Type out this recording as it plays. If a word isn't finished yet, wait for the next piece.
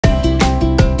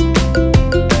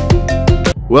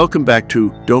Welcome back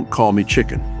to Don't Call Me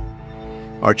Chicken.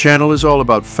 Our channel is all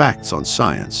about facts on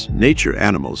science, nature,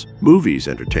 animals, movies,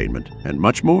 entertainment, and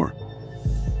much more.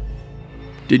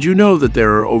 Did you know that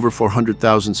there are over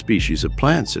 400,000 species of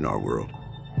plants in our world?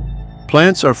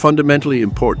 Plants are fundamentally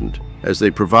important as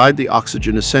they provide the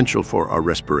oxygen essential for our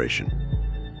respiration.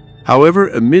 However,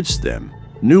 amidst them,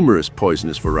 numerous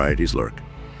poisonous varieties lurk.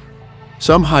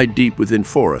 Some hide deep within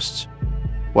forests,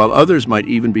 while others might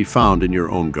even be found in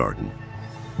your own garden.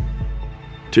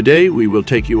 Today, we will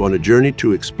take you on a journey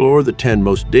to explore the 10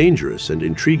 most dangerous and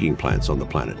intriguing plants on the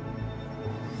planet.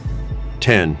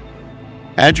 10.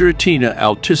 Geratina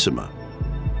altissima.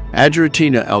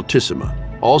 Geratina altissima,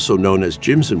 also known as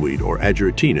jimsonweed or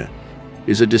Geratina,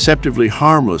 is a deceptively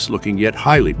harmless-looking yet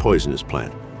highly poisonous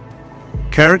plant.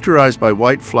 Characterized by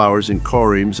white flowers in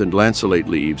corymbs and lanceolate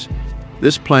leaves,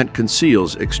 this plant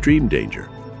conceals extreme danger.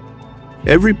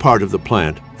 Every part of the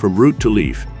plant, from root to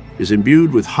leaf, is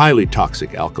imbued with highly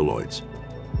toxic alkaloids.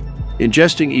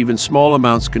 Ingesting even small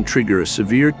amounts can trigger a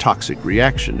severe toxic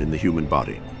reaction in the human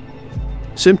body.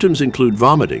 Symptoms include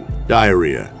vomiting,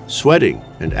 diarrhea, sweating,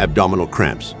 and abdominal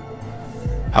cramps.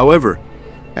 However,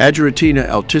 Geratina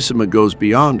altissima goes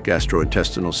beyond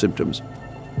gastrointestinal symptoms,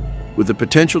 with the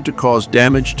potential to cause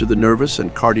damage to the nervous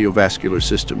and cardiovascular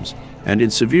systems, and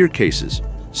in severe cases,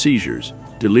 seizures,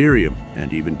 delirium,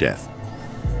 and even death.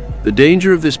 The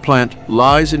danger of this plant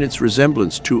lies in its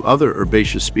resemblance to other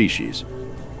herbaceous species,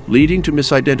 leading to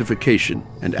misidentification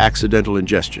and accidental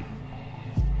ingestion.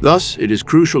 Thus, it is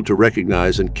crucial to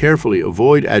recognize and carefully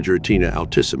avoid Geratina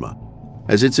altissima,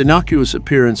 as its innocuous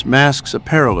appearance masks a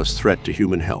perilous threat to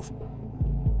human health.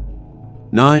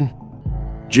 9.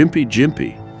 Gympie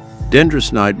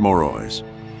Dendrocnide moroides.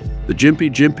 The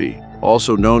gympie,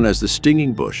 also known as the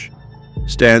stinging bush,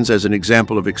 stands as an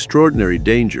example of extraordinary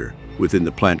danger within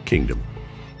the plant kingdom.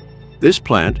 This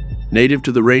plant, native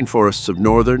to the rainforests of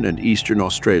northern and eastern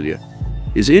Australia,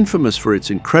 is infamous for its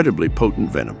incredibly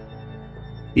potent venom.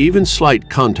 Even slight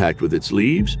contact with its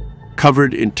leaves,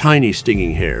 covered in tiny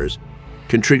stinging hairs,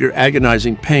 can trigger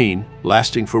agonizing pain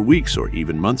lasting for weeks or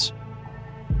even months.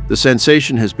 The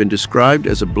sensation has been described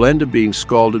as a blend of being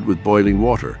scalded with boiling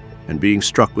water and being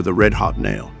struck with a red-hot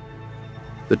nail.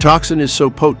 The toxin is so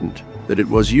potent that it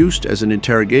was used as an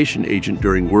interrogation agent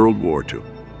during World War II.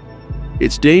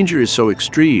 Its danger is so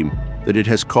extreme that it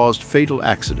has caused fatal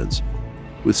accidents,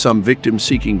 with some victims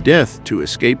seeking death to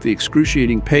escape the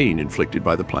excruciating pain inflicted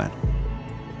by the plant.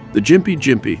 The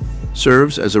gympie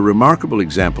serves as a remarkable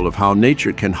example of how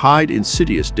nature can hide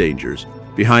insidious dangers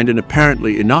behind an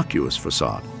apparently innocuous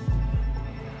facade.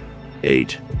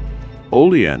 8.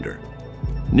 Oleander.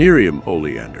 Nerium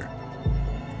oleander.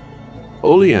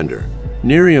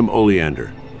 Nerium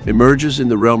oleander emerges in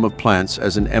the realm of plants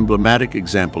as an emblematic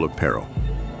example of peril.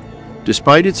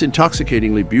 Despite its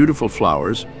intoxicatingly beautiful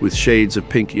flowers with shades of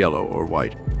pink, yellow, or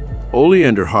white,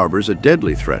 oleander harbors a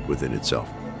deadly threat within itself.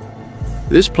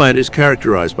 This plant is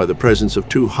characterized by the presence of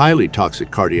two highly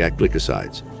toxic cardiac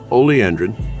glycosides,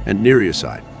 oleandrin and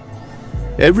nereoside.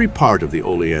 Every part of the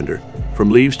oleander,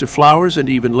 from leaves to flowers and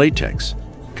even latex,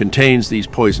 contains these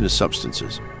poisonous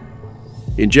substances.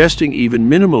 Ingesting even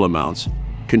minimal amounts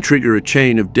can trigger a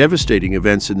chain of devastating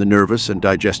events in the nervous and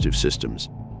digestive systems,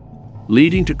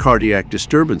 leading to cardiac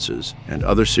disturbances and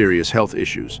other serious health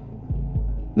issues.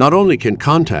 Not only can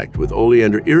contact with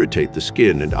oleander irritate the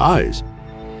skin and eyes,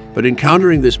 but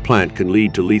encountering this plant can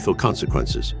lead to lethal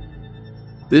consequences.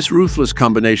 This ruthless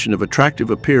combination of attractive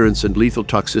appearance and lethal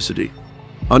toxicity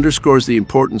underscores the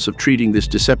importance of treating this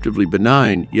deceptively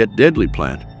benign yet deadly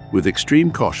plant with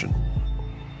extreme caution.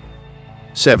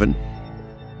 7.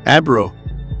 Abro,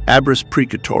 Abrus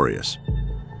precatorius.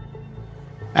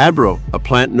 Abro, a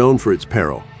plant known for its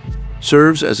peril,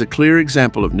 serves as a clear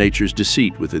example of nature's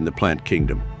deceit within the plant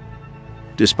kingdom.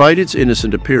 Despite its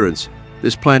innocent appearance,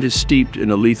 this plant is steeped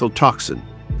in a lethal toxin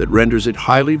that renders it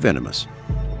highly venomous.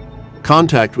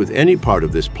 Contact with any part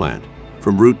of this plant,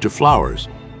 from root to flowers,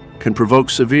 can provoke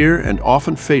severe and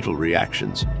often fatal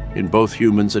reactions in both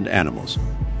humans and animals.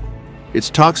 Its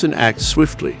toxin acts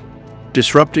swiftly,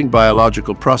 disrupting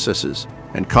biological processes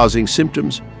and causing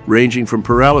symptoms ranging from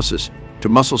paralysis to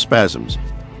muscle spasms,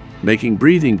 making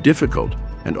breathing difficult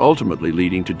and ultimately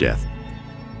leading to death.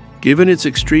 Given its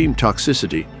extreme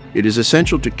toxicity, it is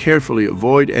essential to carefully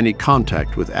avoid any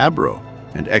contact with Abro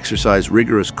and exercise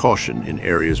rigorous caution in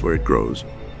areas where it grows.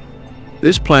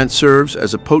 This plant serves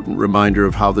as a potent reminder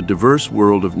of how the diverse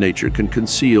world of nature can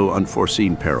conceal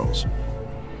unforeseen perils.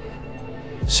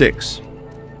 6.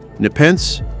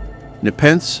 Nepenthe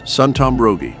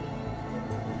suntomrogi.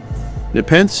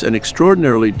 Nepenthe, an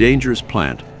extraordinarily dangerous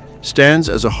plant, stands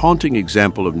as a haunting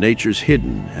example of nature's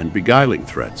hidden and beguiling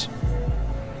threats.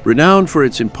 Renowned for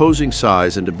its imposing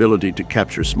size and ability to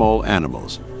capture small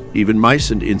animals, even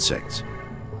mice and insects,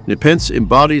 Nepenthe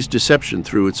embodies deception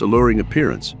through its alluring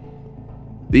appearance.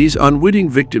 These unwitting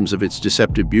victims of its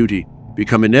deceptive beauty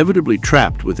become inevitably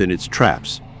trapped within its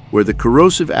traps, where the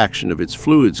corrosive action of its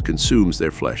fluids consumes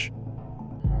their flesh.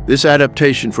 This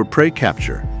adaptation for prey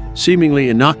capture, seemingly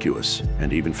innocuous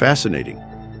and even fascinating,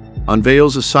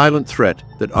 unveils a silent threat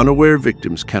that unaware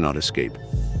victims cannot escape.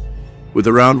 With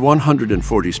around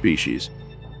 140 species,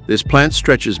 this plant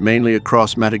stretches mainly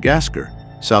across Madagascar,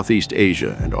 Southeast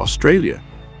Asia, and Australia,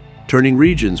 turning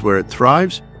regions where it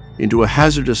thrives into a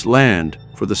hazardous land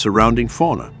for the surrounding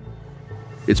fauna.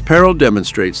 Its peril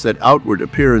demonstrates that outward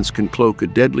appearance can cloak a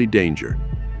deadly danger,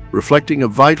 reflecting a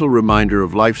vital reminder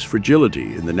of life's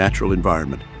fragility in the natural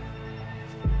environment.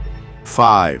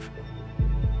 5.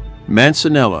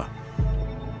 Manzanella,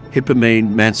 Hippomane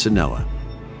manzanella.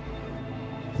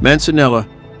 Manzanella,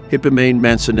 Hippomane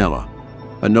manzanella,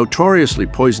 a notoriously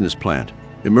poisonous plant,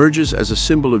 emerges as a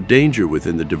symbol of danger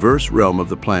within the diverse realm of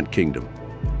the plant kingdom.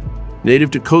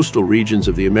 Native to coastal regions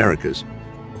of the Americas,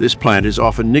 this plant is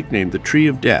often nicknamed the tree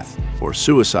of death or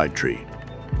suicide tree.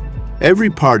 Every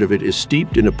part of it is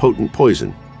steeped in a potent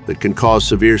poison that can cause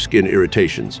severe skin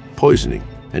irritations, poisoning,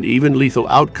 and even lethal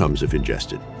outcomes if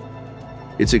ingested.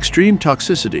 Its extreme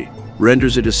toxicity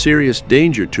renders it a serious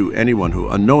danger to anyone who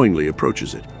unknowingly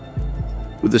approaches it.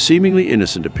 With a seemingly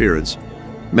innocent appearance,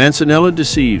 manzanella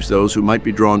deceives those who might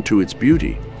be drawn to its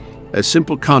beauty, as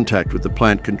simple contact with the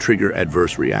plant can trigger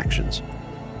adverse reactions.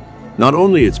 Not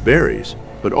only its berries,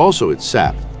 but also its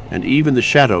sap, and even the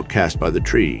shadow cast by the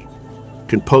tree,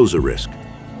 can pose a risk.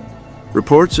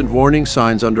 Reports and warning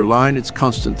signs underline its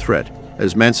constant threat,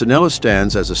 as manzanella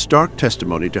stands as a stark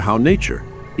testimony to how nature,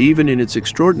 even in its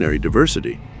extraordinary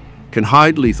diversity, can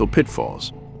hide lethal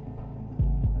pitfalls.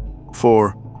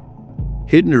 4.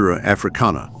 Hydenura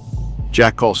africana,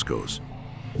 Jackaloskos.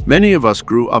 Many of us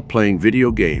grew up playing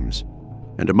video games,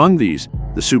 and among these,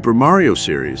 the Super Mario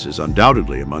series is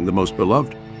undoubtedly among the most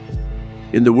beloved.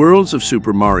 In the worlds of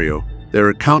Super Mario, there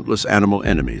are countless animal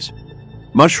enemies,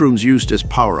 mushrooms used as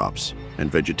power-ups,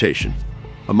 and vegetation,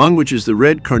 among which is the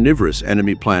red carnivorous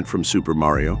enemy plant from Super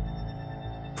Mario.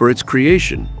 For its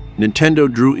creation,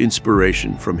 Nintendo drew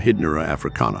inspiration from Hydenura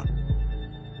africana.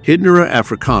 Hydenura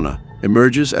africana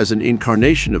emerges as an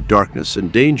incarnation of darkness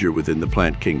and danger within the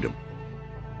plant kingdom.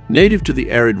 Native to the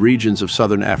arid regions of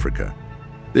southern Africa,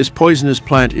 this poisonous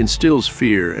plant instills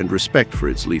fear and respect for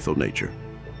its lethal nature.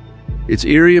 Its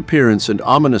eerie appearance and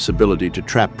ominous ability to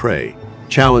trap prey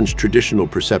challenge traditional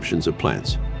perceptions of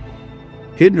plants.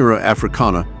 Hydenura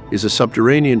africana is a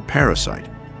subterranean parasite,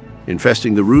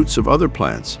 infesting the roots of other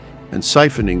plants and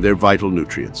siphoning their vital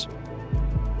nutrients.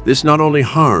 This not only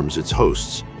harms its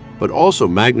hosts, but also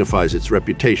magnifies its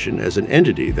reputation as an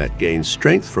entity that gains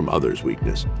strength from others'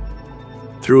 weakness.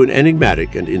 Through an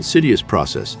enigmatic and insidious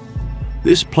process,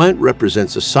 this plant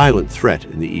represents a silent threat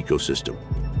in the ecosystem.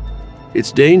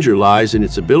 Its danger lies in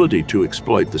its ability to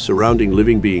exploit the surrounding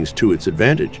living beings to its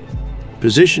advantage,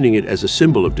 positioning it as a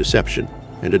symbol of deception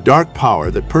and a dark power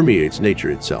that permeates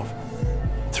nature itself.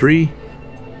 3.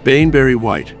 Baneberry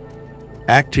white,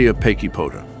 Actaea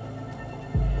pachypoda.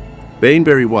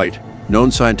 Baneberry white,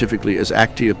 known scientifically as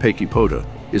Actaea pachypoda,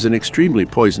 is an extremely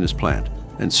poisonous plant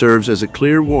and serves as a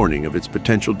clear warning of its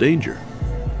potential danger.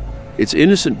 Its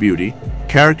innocent beauty,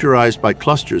 characterized by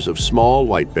clusters of small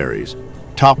white berries,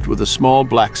 topped with a small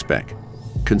black speck,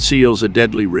 conceals a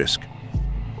deadly risk.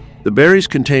 The berries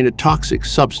contain a toxic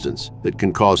substance that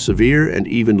can cause severe and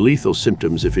even lethal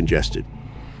symptoms if ingested.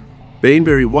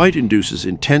 Baneberry white induces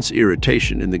intense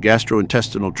irritation in the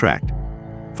gastrointestinal tract,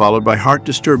 followed by heart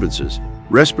disturbances,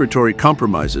 respiratory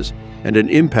compromises, and an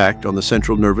impact on the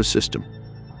central nervous system.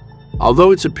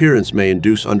 Although its appearance may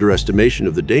induce underestimation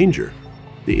of the danger,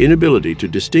 the inability to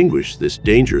distinguish this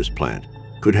dangerous plant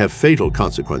could have fatal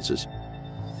consequences.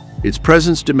 Its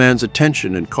presence demands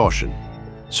attention and caution,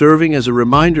 serving as a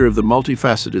reminder of the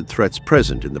multifaceted threats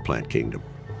present in the plant kingdom.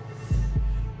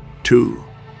 2.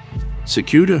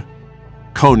 Cicuta,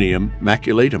 Conium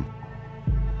maculatum.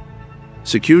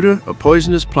 Cicuta, a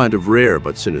poisonous plant of rare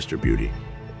but sinister beauty,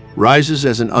 rises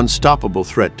as an unstoppable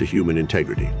threat to human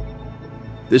integrity.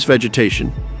 This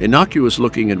vegetation,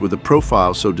 innocuous-looking and with a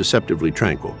profile so deceptively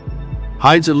tranquil,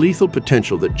 hides a lethal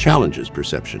potential that challenges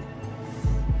perception.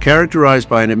 Characterized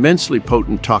by an immensely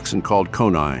potent toxin called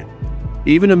conine,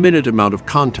 even a minute amount of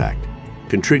contact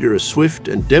can trigger a swift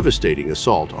and devastating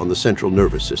assault on the central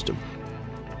nervous system.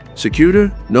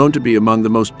 Cicuta, known to be among the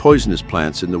most poisonous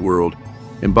plants in the world,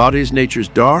 embodies nature's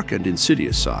dark and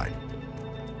insidious side.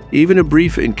 Even a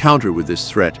brief encounter with this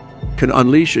threat can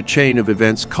unleash a chain of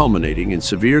events culminating in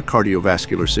severe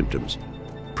cardiovascular symptoms,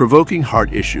 provoking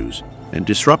heart issues and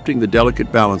disrupting the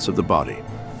delicate balance of the body.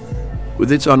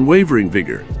 With its unwavering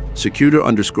vigor, Cicuta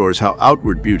underscores how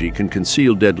outward beauty can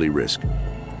conceal deadly risk,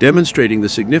 demonstrating the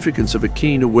significance of a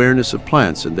keen awareness of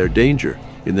plants and their danger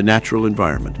in the natural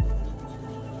environment.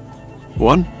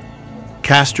 1.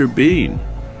 Castor bean,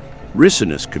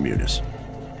 Ricinus communis.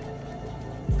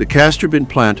 The castor bean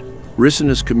plant,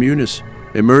 Ricinus communis,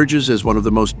 emerges as one of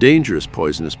the most dangerous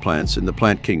poisonous plants in the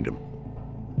plant kingdom.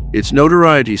 Its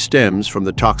notoriety stems from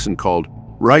the toxin called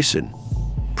ricin,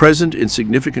 present in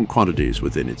significant quantities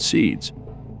within its seeds.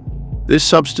 This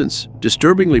substance,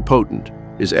 disturbingly potent,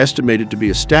 is estimated to be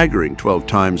a staggering 12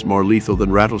 times more lethal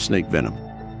than rattlesnake venom.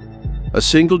 A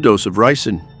single dose of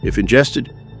ricin, if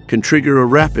ingested, can trigger a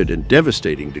rapid and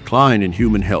devastating decline in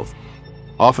human health,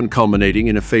 often culminating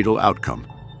in a fatal outcome.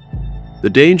 The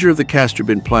danger of the castor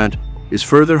bean plant is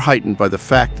further heightened by the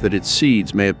fact that its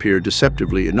seeds may appear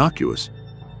deceptively innocuous,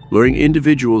 luring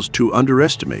individuals to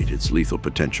underestimate its lethal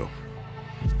potential.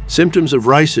 Symptoms of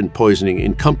ricin poisoning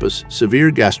encompass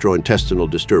severe gastrointestinal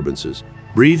disturbances,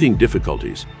 breathing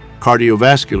difficulties,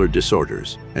 cardiovascular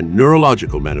disorders, and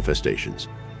neurological manifestations.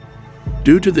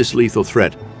 Due to this lethal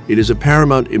threat, it is of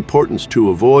paramount importance to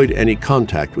avoid any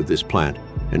contact with this plant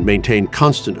and maintain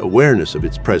constant awareness of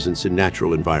its presence in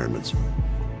natural environments.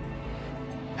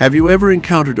 Have you ever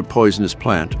encountered a poisonous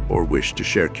plant or wish to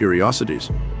share curiosities?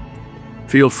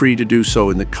 Feel free to do so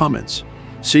in the comments.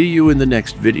 See you in the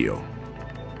next video.